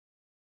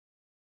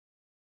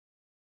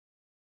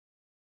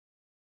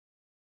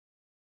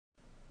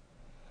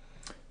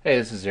Hey,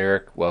 this is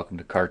Eric. Welcome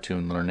to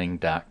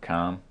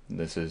cartoonlearning.com.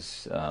 This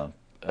is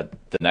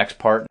the next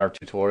part in our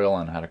tutorial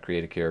on how to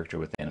create a character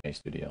with Anime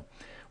Studio.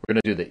 We're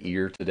going to do the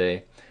ear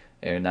today,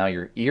 and now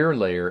your ear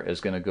layer is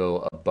going to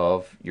go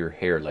above your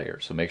hair layer.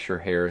 So make sure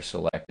hair is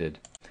selected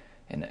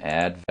and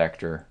add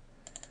vector.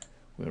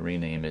 We'll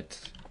rename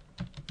it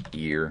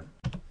ear.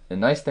 The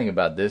nice thing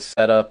about this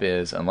setup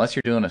is, unless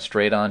you're doing a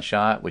straight-on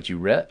shot, which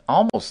you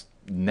almost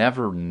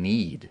never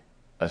need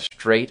a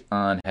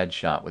straight-on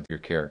headshot with your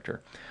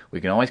character.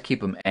 We can always keep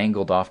them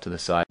angled off to the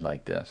side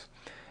like this.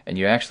 And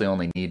you actually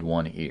only need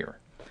one ear.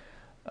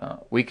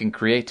 We can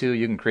create two.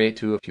 You can create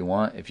two if you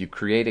want. If you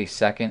create a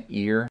second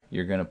ear,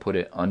 you're going to put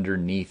it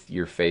underneath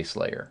your face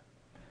layer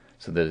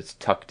so that it's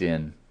tucked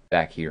in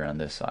back here on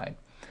this side.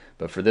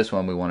 But for this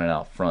one, we want it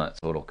out front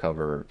so it'll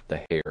cover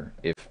the hair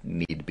if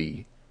need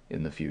be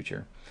in the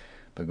future.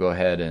 But go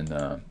ahead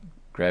and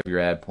grab your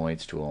Add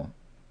Points tool.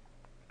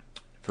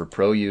 For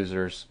pro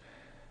users,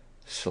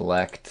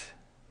 select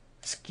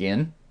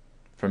skin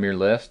from your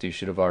list. You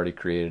should have already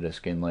created a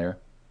skin layer.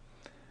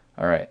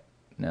 Alright,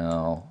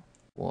 now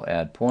we'll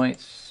add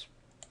points.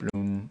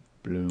 Bloom,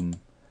 bloom,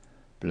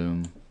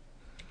 bloom.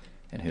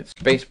 And hit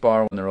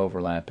spacebar when they're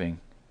overlapping.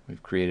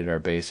 We've created our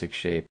basic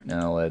shape.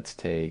 Now let's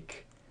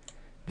take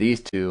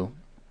these two.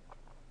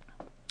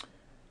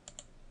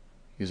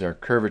 Use our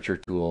curvature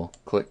tool,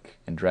 click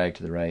and drag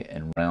to the right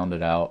and round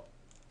it out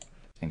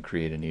and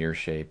create an ear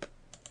shape.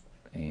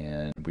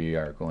 And we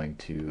are going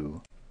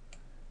to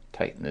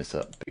tighten this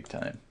up big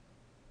time.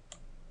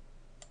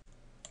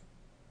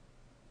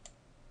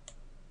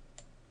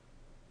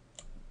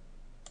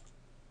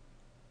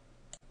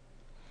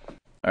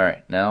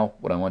 Alright, now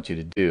what I want you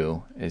to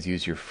do is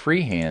use your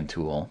freehand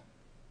tool.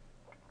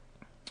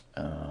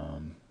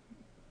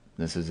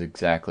 This is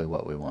exactly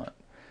what we want.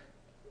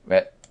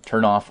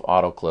 Turn off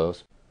auto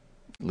close,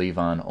 leave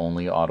on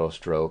only auto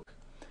stroke,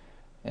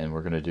 and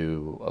we're going to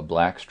do a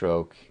black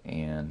stroke,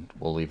 and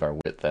we'll leave our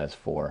width as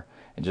 4,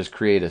 and just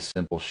create a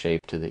simple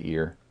shape to the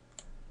ear.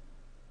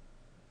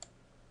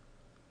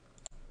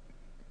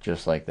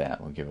 Just like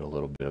that. We'll give it a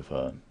little bit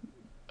of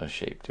a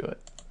shape to it.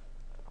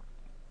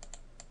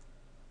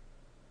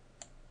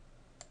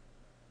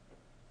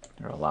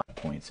 There are a lot of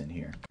points in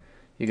here.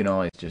 You can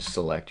always just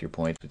select your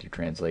points with your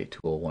translate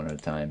tool one at a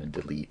time and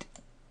delete.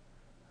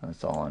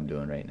 That's all I'm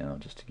doing right now,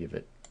 just to give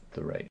it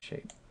the right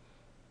shape.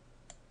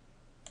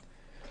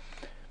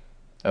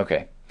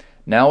 Okay,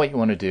 now what you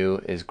want to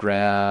do is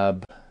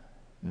grab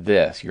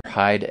this, your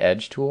hide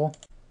edge tool,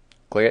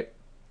 click it,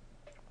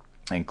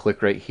 and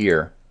click right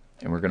here,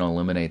 and we're going to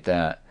eliminate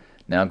that.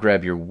 Now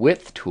grab your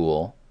width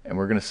tool, and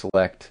we're going to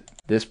select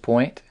this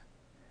point,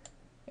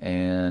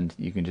 and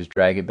you can just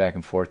drag it back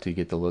and forth till you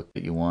get the look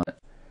that you want.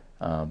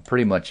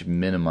 Pretty much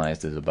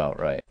minimized is about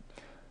right.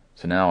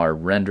 So now our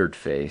rendered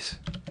face,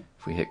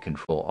 if we hit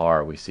Control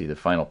R, we see the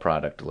final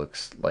product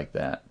looks like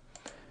that.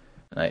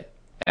 And I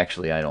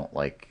don't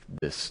like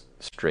this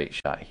straight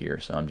shot here,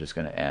 so I'm just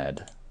going to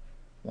add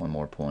one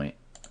more point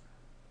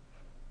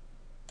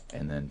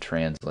and then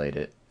translate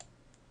it.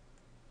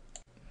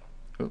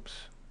 Oops.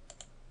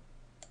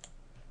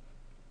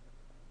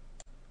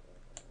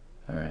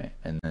 Alright,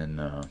 and then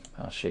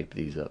I'll shape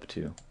these up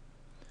too.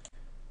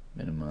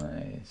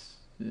 Minimize.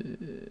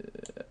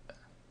 And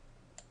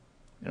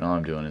all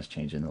I'm doing is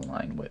changing the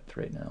line width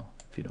right now,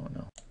 if you don't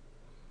know.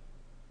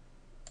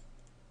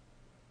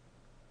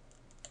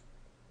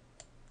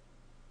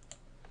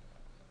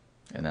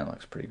 And that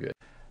looks pretty good.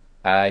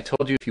 I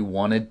told you if you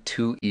wanted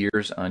 2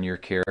 ears on your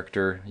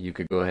character, you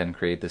could go ahead and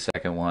create the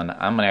second one.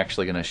 I'm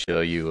actually going to show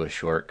you a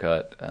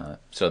shortcut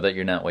so that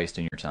you're not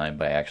wasting your time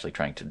by actually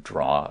trying to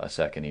draw a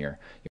second ear.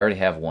 You already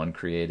have one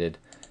created.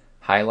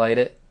 Highlight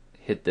it,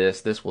 hit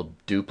this. This will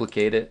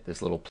duplicate it,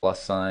 this little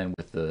plus sign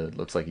with the,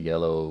 looks like a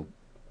yellow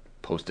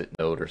post-it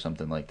note or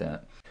something like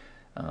that.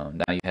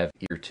 Now you have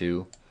ear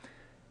 2.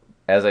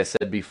 As I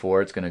said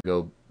before, it's going to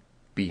go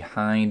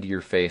behind your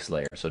face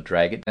layer. So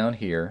drag it down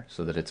here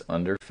so that it's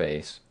under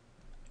face.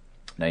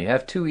 Now you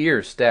have 2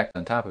 ears stacked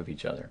on top of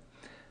each other.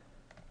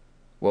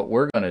 What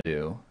we're going to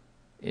do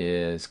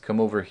is come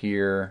over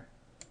here,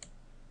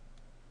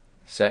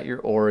 set your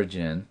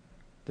origin.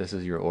 This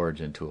is your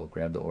origin tool.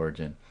 Grab the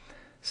origin.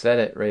 Set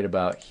it right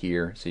about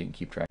here so you can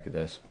keep track of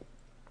this.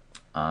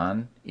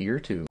 On ear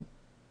 2.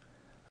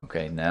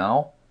 Okay,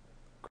 now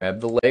grab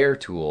the layer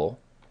tool.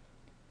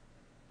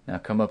 Now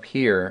come up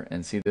here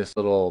and see this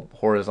little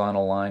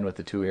horizontal line with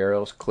the 2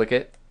 arrows. Click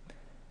it,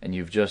 and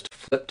you've just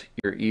flipped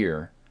your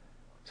ear.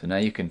 So now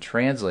you can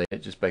translate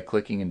it just by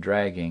clicking and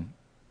dragging,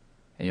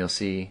 and you'll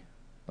see,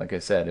 like I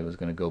said, it was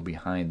going to go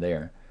behind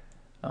there.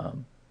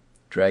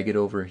 Drag it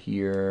over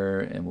here,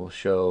 and we'll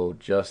show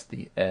just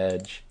the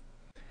edge.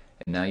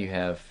 And now you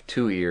have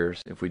 2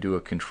 ears. If we do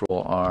a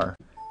Control R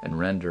and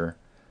render,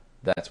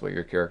 that's what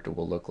your character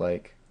will look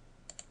like.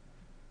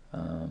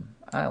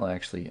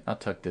 I'll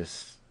tuck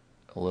this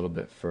a little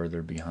bit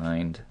further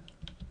behind.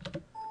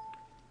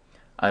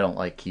 I don't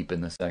like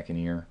keeping the second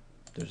ear.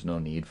 There's no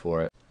need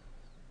for it.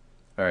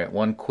 Alright,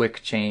 one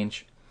quick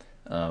change.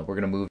 We're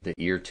going to move the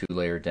ear 2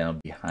 layer down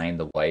behind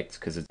the whites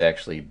because it's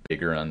actually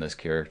bigger on this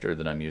character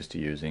than I'm used to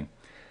using,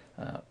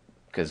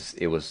 because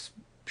it was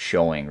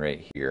showing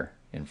right here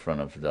in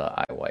front of the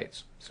eye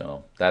whites.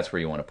 So that's where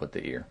you want to put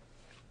the ear.